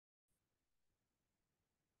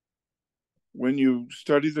when you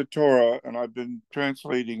study the Torah, and I've been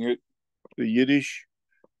translating it, the Yiddish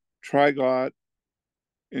triglot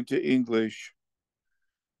into English,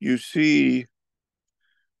 you see,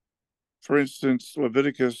 for instance,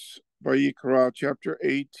 Leviticus, Vayikra, chapter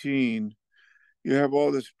 18, you have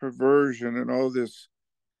all this perversion and all this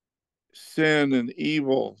sin and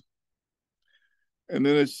evil. And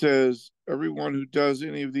then it says, everyone who does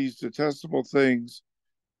any of these detestable things,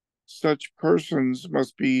 such persons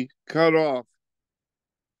must be cut off.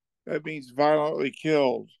 That means violently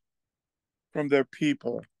killed from their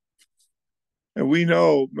people. And we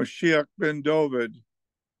know Mashiach ben David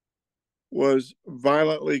was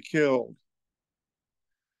violently killed.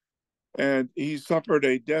 And he suffered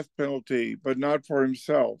a death penalty, but not for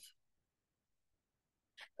himself.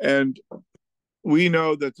 And we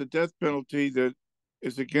know that the death penalty that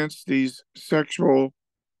is against these sexual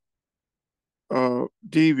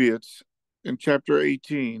deviants in chapter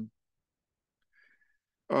 18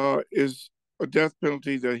 is a death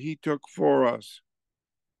penalty that he took for us.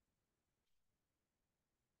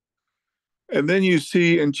 And then you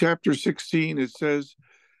see in chapter 16, it says,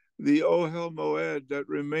 the Ohel Moed that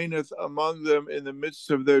remaineth among them in the midst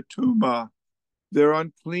of their tumah, their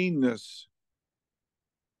uncleanness.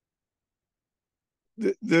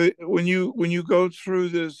 When you go through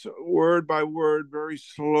this word by word very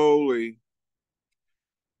slowly,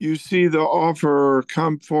 you see the offerer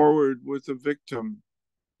come forward with a victim.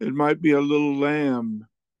 It might be a little lamb,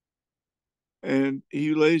 and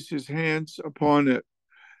he lays his hands upon it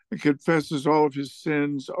and confesses all of his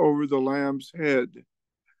sins over the lamb's head.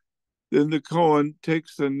 Then the Kohen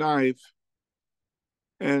takes the knife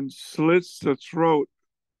and slits the throat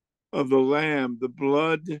of the lamb. The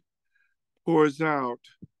blood pours out,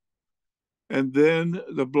 and then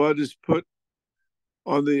the blood is put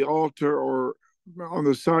on the altar or on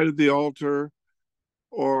the side of the altar,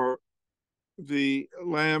 or the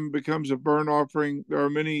lamb becomes a burnt offering. There are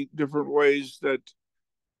many different ways that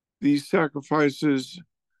these sacrifices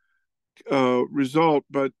result,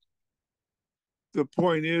 but the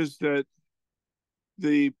point is that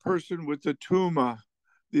the person with the tumah,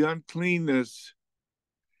 the uncleanness,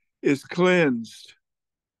 is cleansed,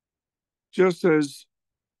 just as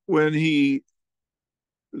when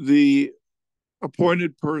the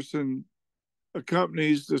appointed person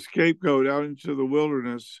accompanies the scapegoat out into the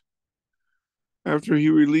wilderness. After he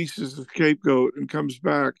releases the scapegoat and comes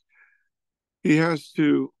back, he has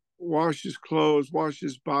to wash his clothes, wash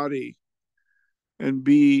his body, and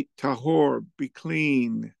be tahor, be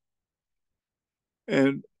clean.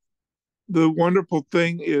 And the wonderful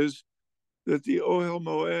thing is that the Ohel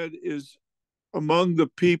Moed is among the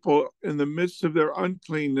people in the midst of their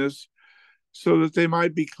uncleanness so that they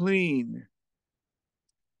might be clean.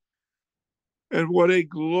 And what a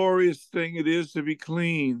glorious thing it is to be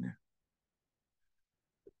clean.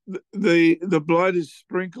 The blood is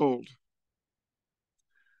sprinkled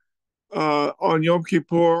on Yom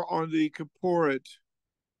Kippur, on the Kippurit.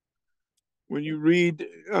 When you read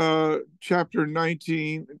chapter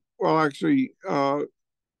 19, well, actually,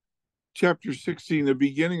 chapter 16, the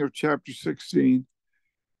beginning of chapter 16,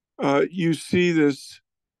 you see this,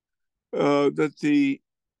 that the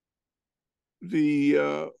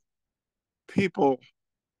people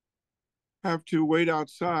have to wait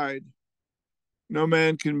outside. No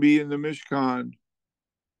man can be in the Mishkan.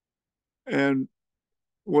 And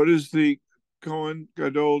what is the Kohen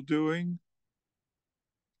Gadol doing?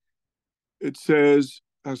 It says,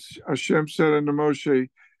 Hashem said unto Moshe,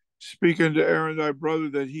 speak unto Aaron thy brother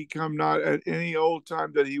that he come not at any old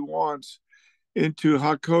time that he wants into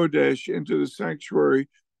HaKodesh, into the sanctuary,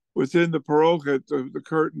 within the parochet, the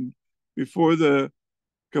curtain, before the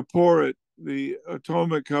Kippurit, the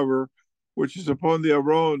atonement cover, which is upon the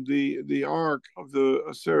Aron, the ark of the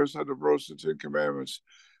Aseret Hadavros, the Ten Commandments,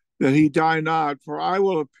 that he die not, for I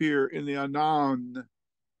will appear in the Anan,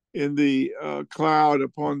 in the cloud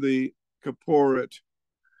upon the Kippurit.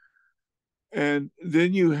 And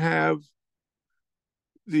then you have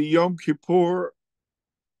the Yom Kippur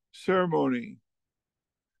ceremony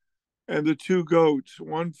and the two goats,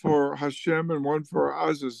 one for Hashem and one for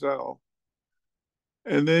Azazel.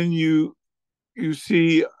 And then you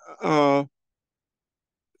see the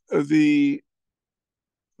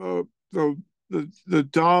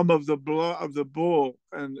dam of the blood of the bull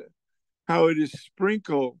and how it is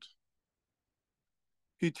sprinkled.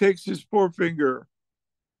 He takes his forefinger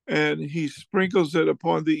and he sprinkles it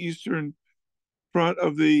upon the eastern front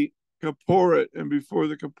of the Kippurit, and before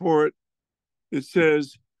the Kippurit, it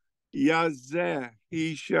says, Yazeh,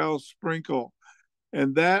 he shall sprinkle.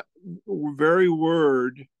 And that very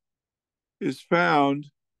word is found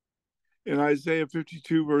in Isaiah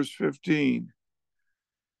 52, verse 15.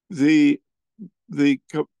 The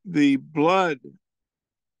blood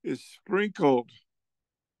is sprinkled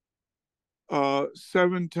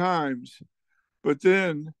 7 times, but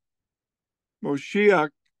then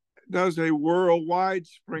Moshiach does a worldwide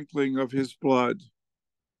sprinkling of his blood.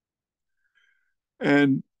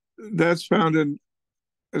 And that's found in,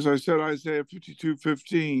 as I said, Isaiah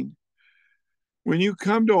 52:15. When you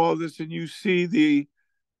come to all this and you see the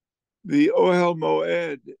Ohel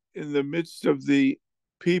Moed in the midst of the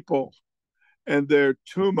people and their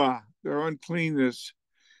tumah, their uncleanness,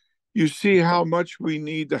 you see how much we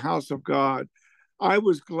need the house of God. I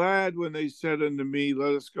was glad when they said unto me,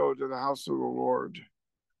 let us go to the house of the Lord.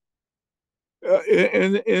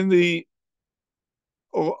 In the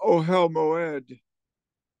Ohel Moed,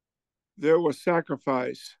 there was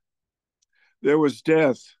sacrifice, there was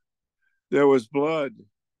death, there was blood,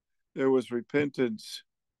 there was repentance,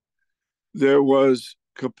 there was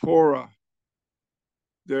kapora,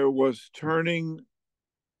 there was turning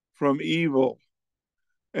from evil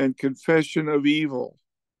and confession of evil.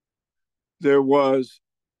 There was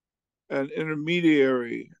an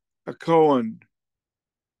intermediary, a Cohen.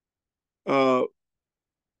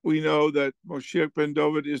 We know that Moshiach ben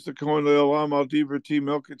David is the Cohen Le'olam al Divrati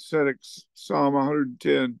Melchizedek, Psalm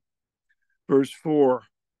 110, verse 4.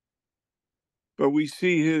 But we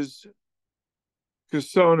see his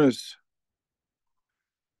Kesonus,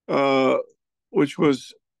 which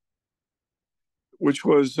was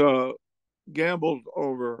gambled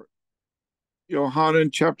over. Yohanan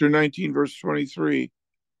chapter 19, verse 23.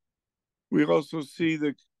 We also see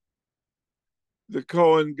the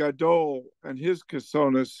Kohen Gadol and his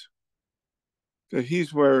Kesonus that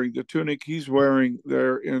he's wearing, the tunic he's wearing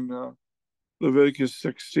there in Leviticus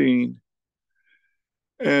 16.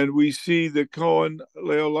 And we see the Kohen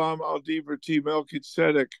Leolam al Divrati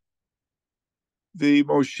Melchizedek, the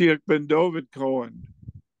Moshiach ben David Cohen,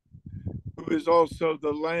 who is also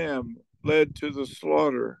the lamb led to the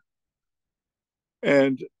slaughter,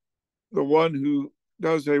 and the one who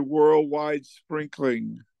does a worldwide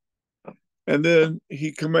sprinkling. And then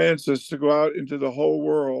he commands us to go out into the whole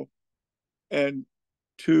world and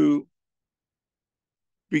to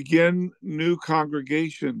begin new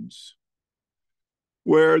congregations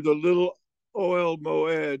where the little Ohel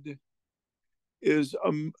Moed is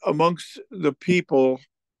amongst the people,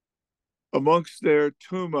 amongst their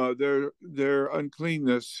tumah, their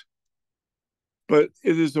uncleanness. But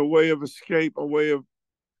it is a way of escape, a way of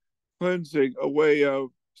cleansing, a way of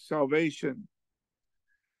salvation.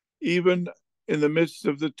 Even in the midst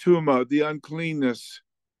of the tumah, the uncleanness.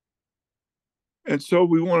 And so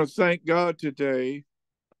we want to thank God today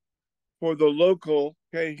for the local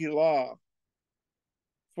Kehilah,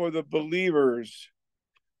 for the believers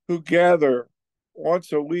who gather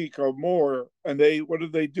once a week or more, and what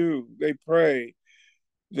do? They pray.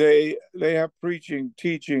 They have preaching,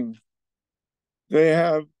 teaching. They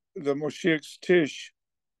have the Moshiach's Tish.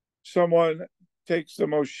 Someone takes the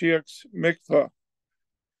Moshiach's mikvah.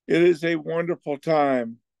 It is a wonderful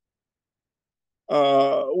time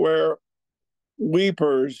where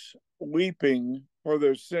weepers weeping for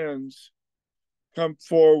their sins come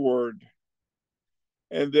forward,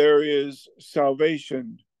 and there is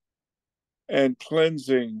salvation and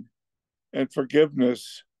cleansing and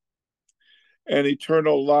forgiveness and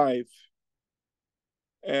eternal life.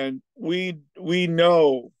 And we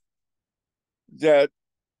know that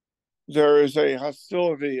there is a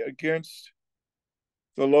hostility against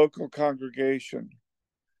the local congregation,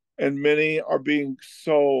 and many are being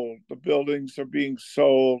sold. The buildings are being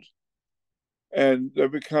sold, and they're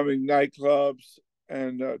becoming nightclubs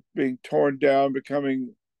and being torn down,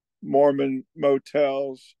 becoming Mormon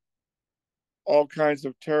motels. All kinds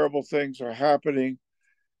of terrible things are happening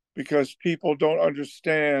because people don't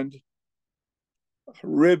understand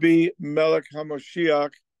Rebbe, Melech,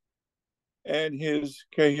 HaMoshiach, and his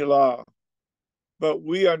Kehilah. But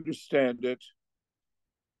we understand it.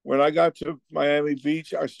 When I got to Miami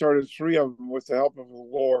Beach, I started 3 of them with the help of the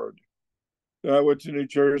Lord. Then I went to New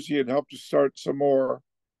Jersey and helped to start some more.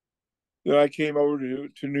 Then I came over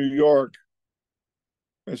to New York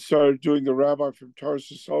and started doing the Rabbi from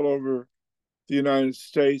Tarsus all over the United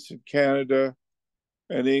States and Canada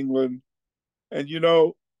and England. And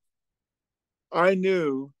I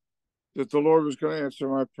knew that the Lord was going to answer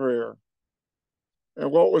my prayer. And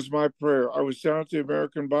what was my prayer? I was down at the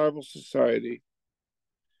American Bible Society,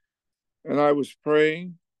 and I was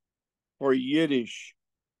praying for Yiddish.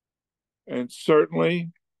 And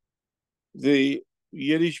certainly the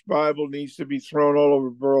Yiddish Bible needs to be thrown all over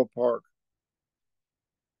Borough Park.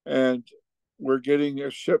 And we're getting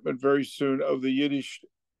a shipment very soon of the Yiddish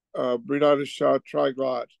Brigade Shah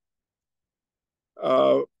Triglot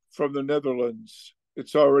from the Netherlands.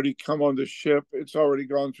 It's already come on the ship. It's already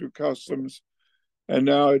gone through customs, and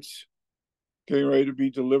now it's getting ready to be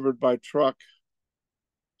delivered by truck.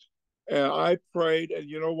 And I prayed, and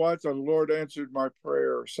you know what? The Lord answered my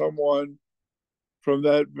prayer. Someone from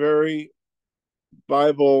that very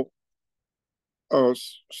Bible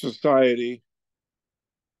society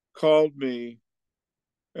called me,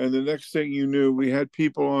 and the next thing you knew, we had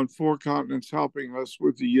people on 4 continents helping us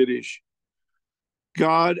with the Yiddish.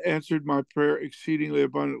 God answered my prayer exceedingly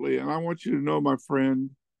abundantly. And I want you to know, my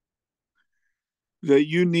friend, that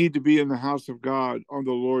you need to be in the house of God on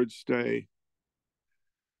the Lord's day.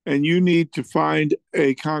 And you need to find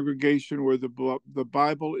a congregation where the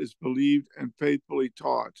Bible is believed and faithfully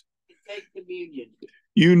taught. Take communion.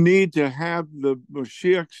 You need to have the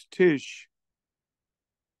Moshiach's Tish.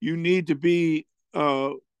 You need to be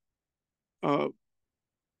among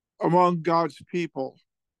God's people.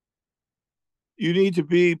 You need to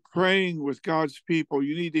be praying with God's people.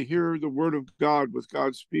 You need to hear the word of God with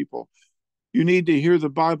God's people. You need to hear the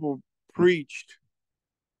Bible preached.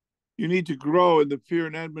 You need to grow in the fear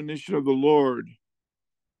and admonition of the Lord.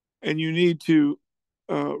 And you need to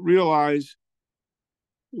realize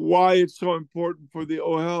why it's so important for the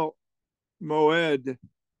Ohel Moed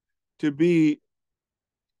to be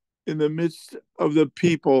in the midst of the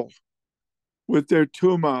people with their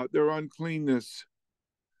tuma, their uncleanness.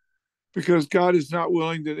 Because God is not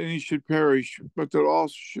willing that any should perish, but that all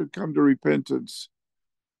should come to repentance.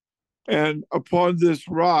 And upon this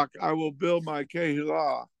rock I will build my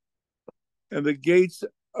Kehilah, and the gates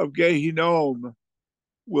of Gehinnom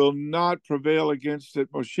will not prevail against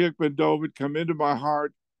it. Moshiach ben David, come into my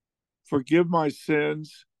heart, forgive my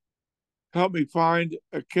sins, help me find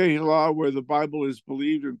a Kehilah where the Bible is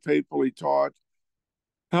believed and faithfully taught.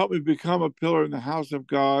 Help me become a pillar in the house of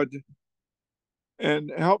God,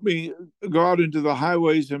 and help me go out into the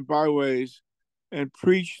highways and byways and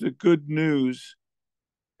preach the good news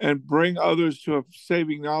and bring others to a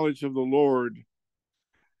saving knowledge of the Lord.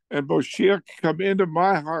 And Moshiach, come into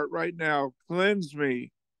my heart right now, cleanse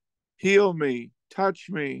me, heal me, touch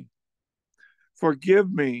me,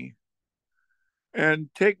 forgive me, and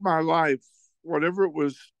take my life, whatever it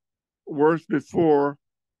was worth before.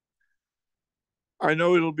 I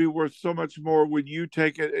know it'll be worth so much more when you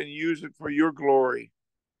take it and use it for your glory.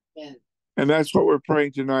 Yeah. And that's what we're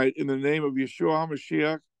praying tonight. In the name of Yeshua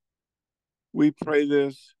HaMoshiach, we pray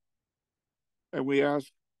this, and we ask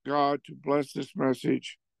God to bless this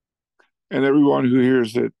message and everyone who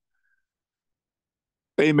hears it.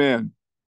 Amen.